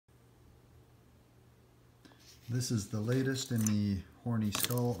This is the latest in the Horny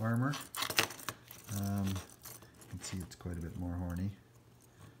Skull armor. You can see it's quite a bit more horny.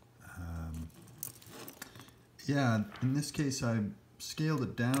 Yeah, in this case I scaled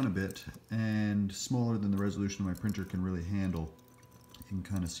it down a bit and smaller than the resolution my printer can really handle. You can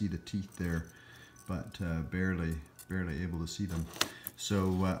kind of see the teeth there, but barely able to see them.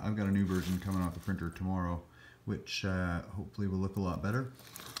 So I've got a new version coming off the printer tomorrow, which hopefully will look a lot better.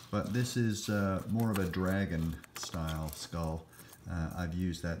 But this is more of a dragon style skull. I've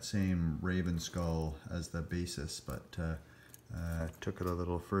used that same raven skull as the basis, but took it a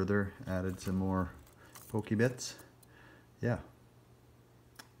little further, added some more pokey bits. Yeah,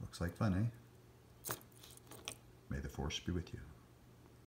 looks like fun, eh? May the force be with you.